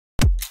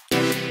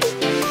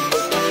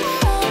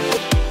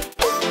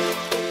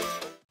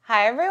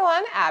Hi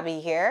everyone, Abby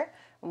here.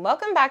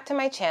 Welcome back to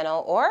my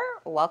channel, or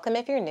welcome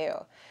if you're new.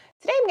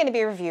 Today I'm going to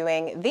be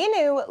reviewing the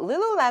new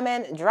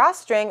Lululemon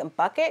Drawstring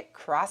Bucket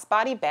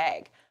Crossbody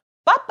Bag.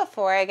 But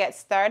before I get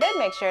started,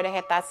 make sure to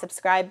hit that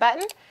subscribe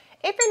button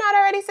if you're not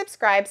already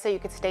subscribed, so you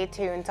can stay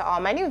tuned to all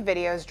my new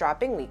videos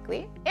dropping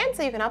weekly and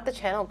so you can help the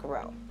channel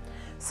grow.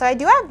 So I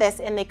do have this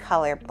in the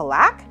color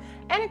black,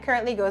 and it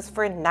currently goes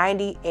for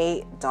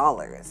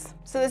 $98.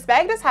 So this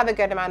bag does have a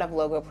good amount of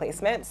logo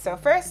placement. So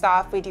first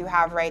off, we do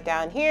have right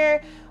down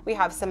here, we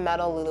have some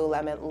metal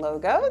Lululemon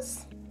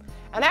logos.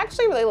 And I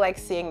actually really like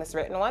seeing this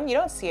written one. You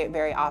don't see it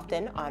very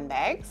often on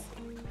bags.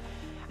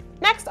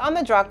 Next, on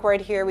the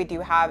drawcord here, we do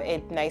have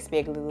a nice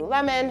big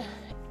Lululemon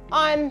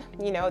on,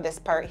 this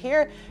part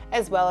here,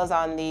 as well as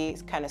on the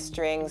kind of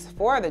strings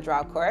for the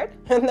drawcord.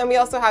 And then we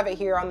also have it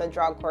here on the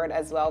drawcord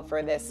as well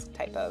for this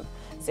type of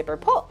zipper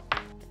pull.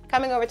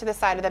 Coming over to the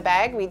side of the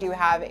bag, we do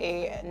have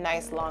a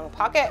nice long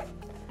pocket.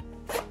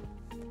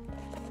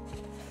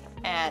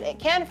 And it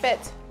can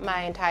fit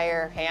my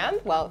entire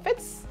hand. Well, it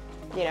fits,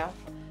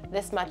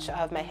 this much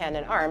of my hand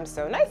and arm,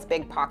 so nice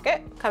big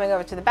pocket. Coming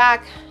over to the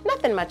back,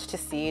 nothing much to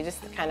see,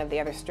 just kind of the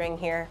other string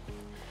here.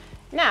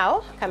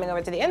 Now, coming over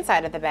to the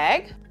inside of the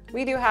bag,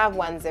 we do have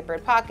one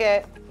zippered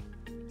pocket,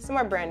 some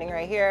more branding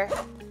right here.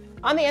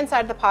 On the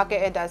inside of the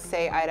pocket, it does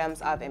say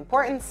items of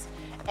importance.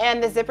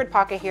 And the zippered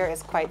pocket here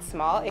is quite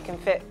small. It can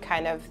fit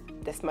kind of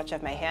this much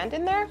of my hand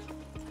in there.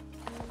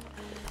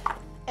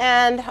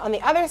 And on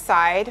the other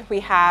side,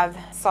 we have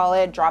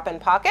solid drop-in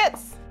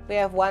pockets. We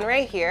have one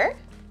right here,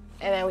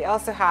 and then we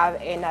also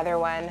have another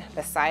one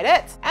beside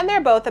it. And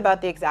they're both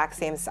about the exact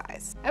same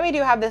size. And we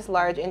do have this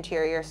large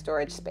interior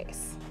storage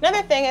space.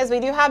 Another thing is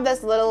we do have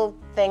this little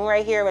thing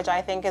right here, which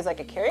I think is like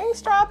a carrying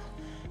strap,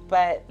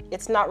 but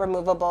it's not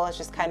removable. It's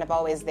just kind of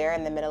always there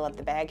in the middle of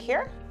the bag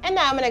here. And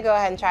now I'm gonna go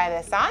ahead and try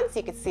this on so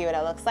you can see what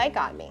it looks like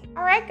on me.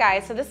 All right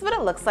guys, so this is what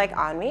it looks like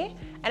on me.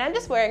 And I'm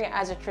just wearing it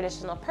as a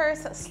traditional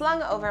purse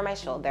slung over my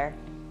shoulder.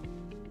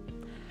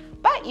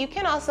 But you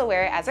can also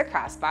wear it as a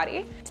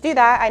crossbody. To do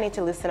that, I need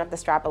to loosen up the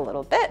strap a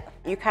little bit.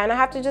 You kind of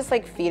have to just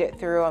like feed it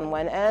through on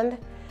one end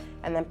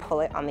and then pull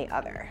it on the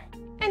other.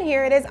 And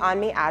here it is on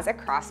me as a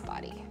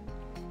crossbody.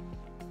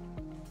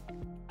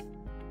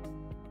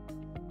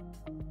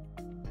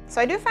 So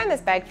I do find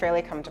this bag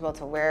fairly comfortable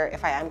to wear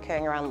if I am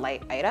carrying around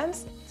light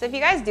items. So if you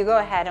guys do go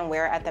ahead and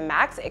wear it at the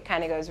max, it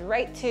kind of goes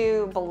right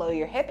to below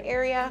your hip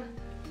area.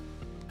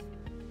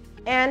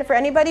 And for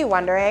anybody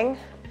wondering,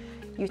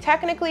 you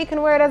technically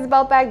can wear it as a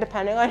belt bag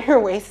depending on your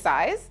waist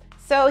size.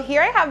 So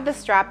here I have the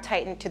strap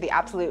tightened to the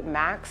absolute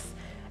max.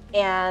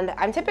 And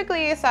I'm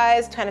typically a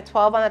size kind of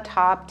 12 on the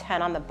top,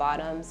 10 on the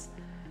bottoms,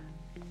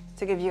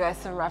 to give you guys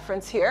some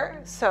reference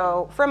here.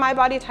 So for my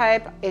body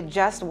type, it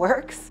just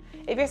works.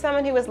 If you're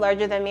someone who is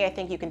larger than me, I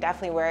think you can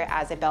definitely wear it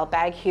as a belt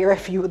bag here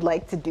if you would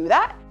like to do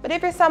that. But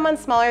if you're someone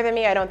smaller than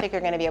me, I don't think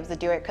you're gonna be able to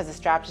do it because the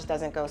strap just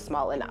doesn't go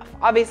small enough.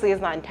 Obviously,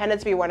 it's not intended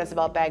to be worn as a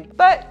belt bag,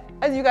 but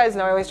as you guys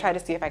know, I always try to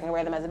see if I can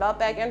wear them as a belt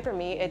bag, and for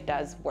me, it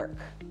does work.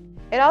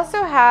 It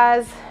also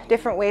has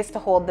different ways to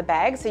hold the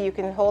bag, so you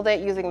can hold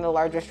it using the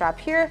larger strap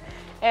here.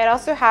 And it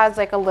also has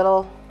like a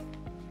little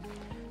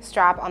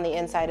strap on the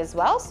inside as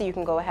well, so you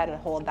can go ahead and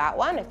hold that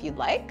one if you'd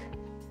like.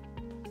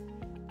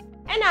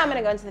 And now I'm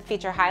gonna go into the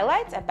feature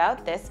highlights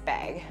about this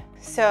bag.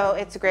 So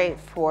it's great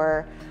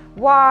for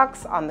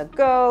walks, on the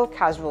go,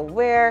 casual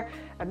wear,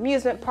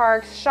 amusement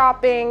parks,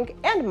 shopping,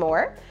 and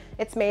more.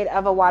 It's made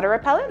of a water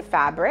repellent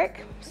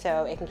fabric,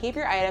 so it can keep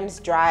your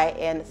items dry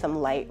in some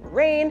light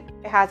rain.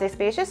 It has a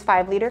spacious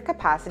 5-liter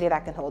capacity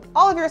that can hold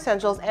all of your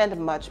essentials and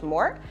much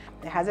more.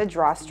 It has a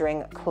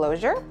drawstring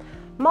closure,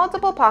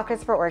 multiple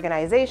pockets for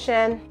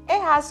organization.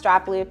 It has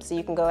strap loops, so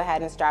you can go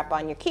ahead and strap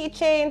on your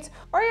keychains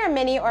or your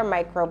mini or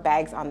micro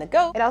bags on the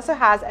go. It also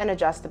has an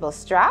adjustable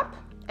strap,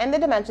 and the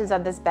dimensions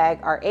of this bag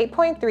are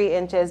 8.3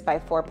 inches by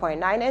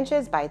 4.9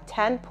 inches by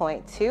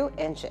 10.2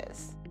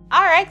 inches.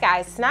 All right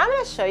guys, so now I'm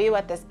gonna show you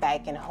what this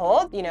bag can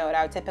hold. You know what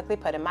I would typically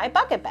put in my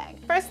bucket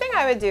bag. First thing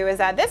I would do is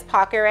that this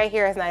pocket right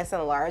here is nice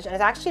and large, and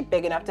it's actually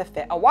big enough to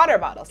fit a water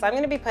bottle. So I'm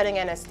gonna be putting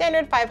in a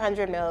standard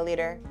 500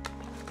 milliliter.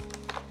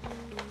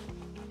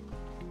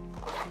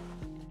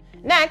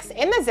 Next,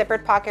 in the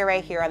zippered pocket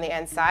right here on the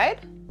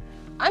inside,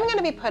 I'm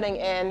gonna be putting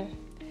in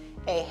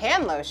a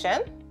hand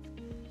lotion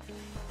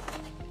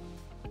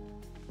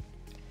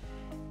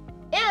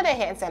and a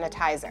hand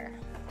sanitizer.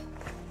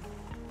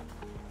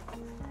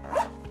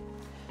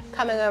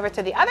 Coming over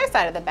to the other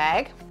side of the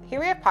bag, here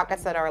we have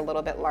pockets that are a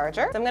little bit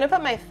larger. So I'm gonna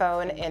put my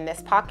phone in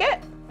this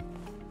pocket.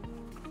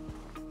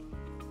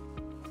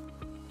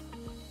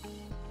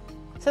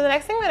 So the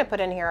next thing I'm gonna put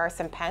in here are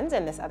some pens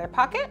in this other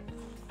pocket.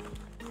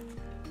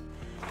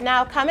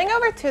 Now coming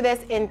over to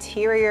this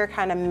interior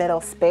kind of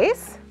middle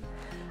space,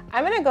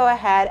 I'm gonna go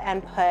ahead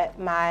and put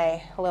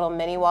my little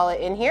mini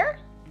wallet in here.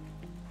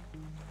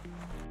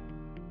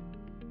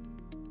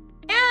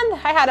 And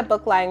I had a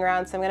book lying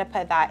around, so I'm gonna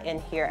put that in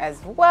here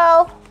as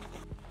well.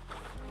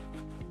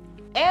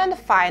 And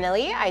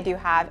finally, I do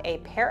have a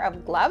pair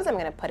of gloves I'm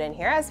gonna put in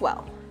here as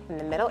well, in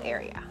the middle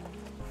area.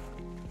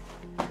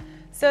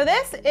 So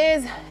this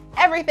is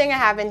everything I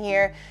have in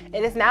here.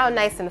 It is now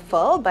nice and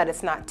full, but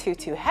it's not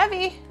too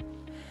heavy.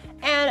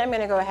 And I'm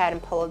gonna go ahead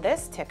and pull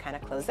this to kind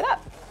of close it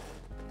up.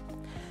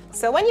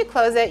 So when you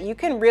close it, you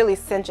can really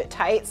cinch it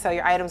tight so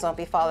your items won't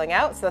be falling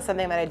out. So that's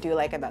something that I do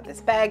like about this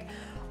bag.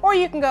 Or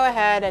you can go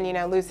ahead and,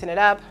 loosen it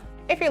up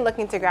if you're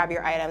looking to grab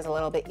your items a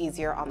little bit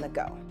easier on the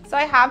go. So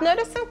I have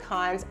noticed some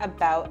cons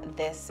about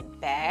this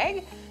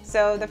bag.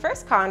 So the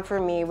first con for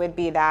me would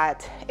be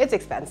that it's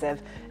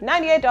expensive.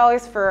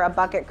 $98 for a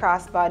bucket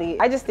crossbody.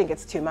 I just think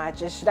it's too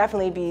much. It should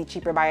definitely be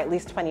cheaper by at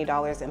least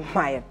 $20 in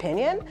my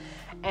opinion.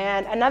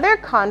 And another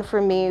con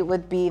for me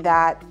would be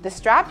that the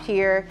strap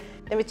here,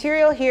 the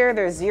material here,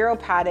 there's zero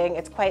padding,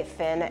 it's quite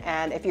thin,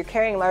 and if you're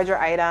carrying larger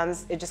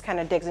items, it just kind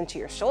of digs into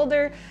your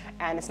shoulder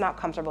and it's not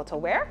comfortable to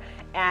wear.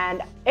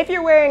 And if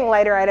you're wearing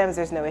lighter items,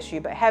 there's no issue,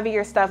 but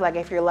heavier stuff, like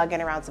if you're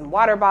lugging around some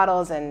water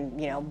bottles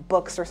and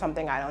books or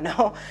something, I don't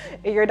know,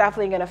 you're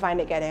definitely gonna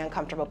find it getting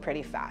uncomfortable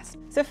pretty fast.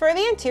 So for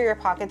the interior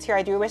pockets here,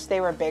 I do wish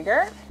they were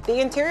bigger. The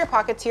interior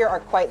pockets here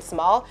are quite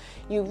small.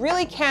 You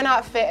really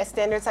cannot fit a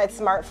standard size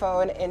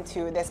smartphone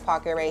into this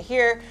pocket right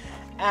here.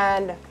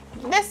 And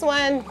this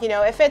one,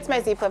 it fits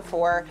my Z Flip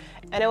 4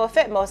 and it will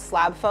fit most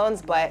slab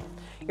phones, but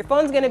your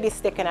phone's gonna be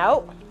sticking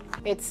out.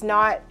 It's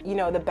not,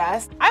 the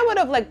best. I would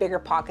have liked bigger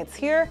pockets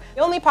here.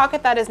 The only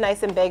pocket that is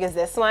nice and big is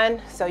this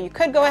one. So you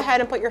could go ahead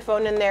and put your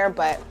phone in there,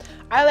 but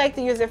I like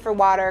to use it for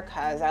water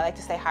because I like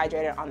to stay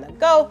hydrated on the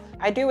go.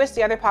 I do wish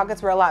the other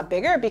pockets were a lot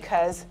bigger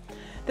because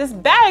this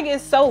bag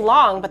is so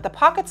long, but the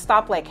pockets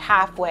stop like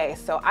halfway.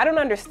 So I don't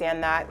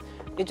understand that.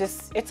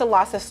 It's a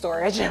loss of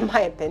storage in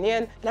my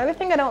opinion. Another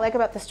thing I don't like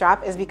about the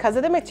strap is because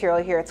of the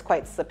material here, it's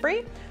quite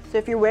slippery. So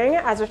if you're wearing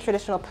it as a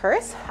traditional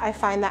purse, I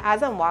find that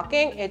as I'm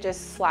walking, it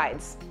just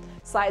slides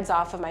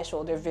off of my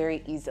shoulder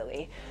very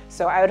easily.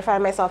 So I would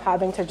find myself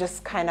having to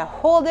just kind of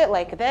hold it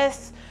like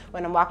this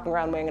when I'm walking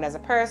around wearing it as a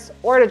purse,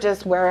 or to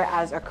just wear it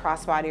as a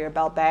crossbody or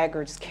belt bag,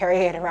 or just carry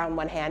it around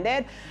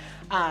one-handed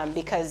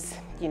because,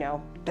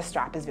 the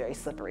strap is very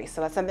slippery. So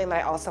that's something that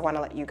I also want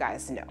to let you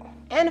guys know.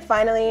 And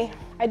finally,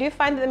 I do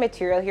find that the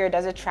material here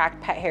does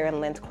attract pet hair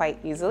and lint quite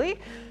easily.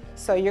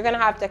 So you're gonna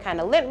have to kind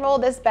of lint roll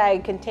this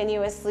bag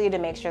continuously to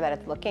make sure that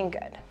it's looking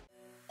good.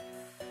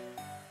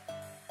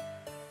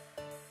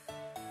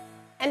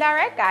 And all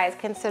right guys,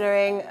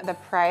 considering the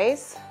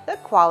price, the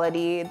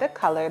quality, the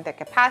color, the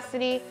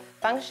capacity,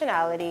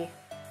 functionality,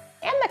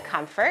 and the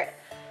comfort,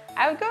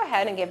 I would go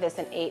ahead and give this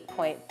an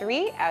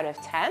 8.3 out of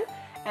 10.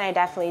 And I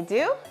definitely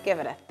do give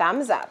it a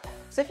thumbs up.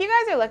 So if you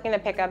guys are looking to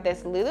pick up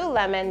this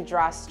Lululemon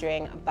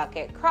Drawstring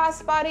Bucket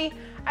Crossbody,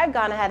 I've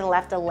gone ahead and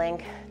left a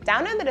link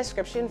down in the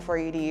description for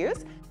you to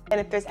use. And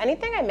if there's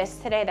anything I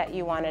missed today that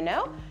you want to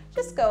know,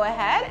 just go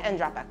ahead and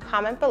drop a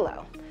comment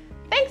below.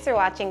 Thanks for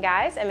watching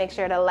guys, and make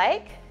sure to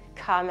like,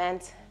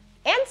 comment,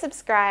 and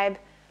subscribe.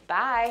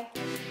 Bye.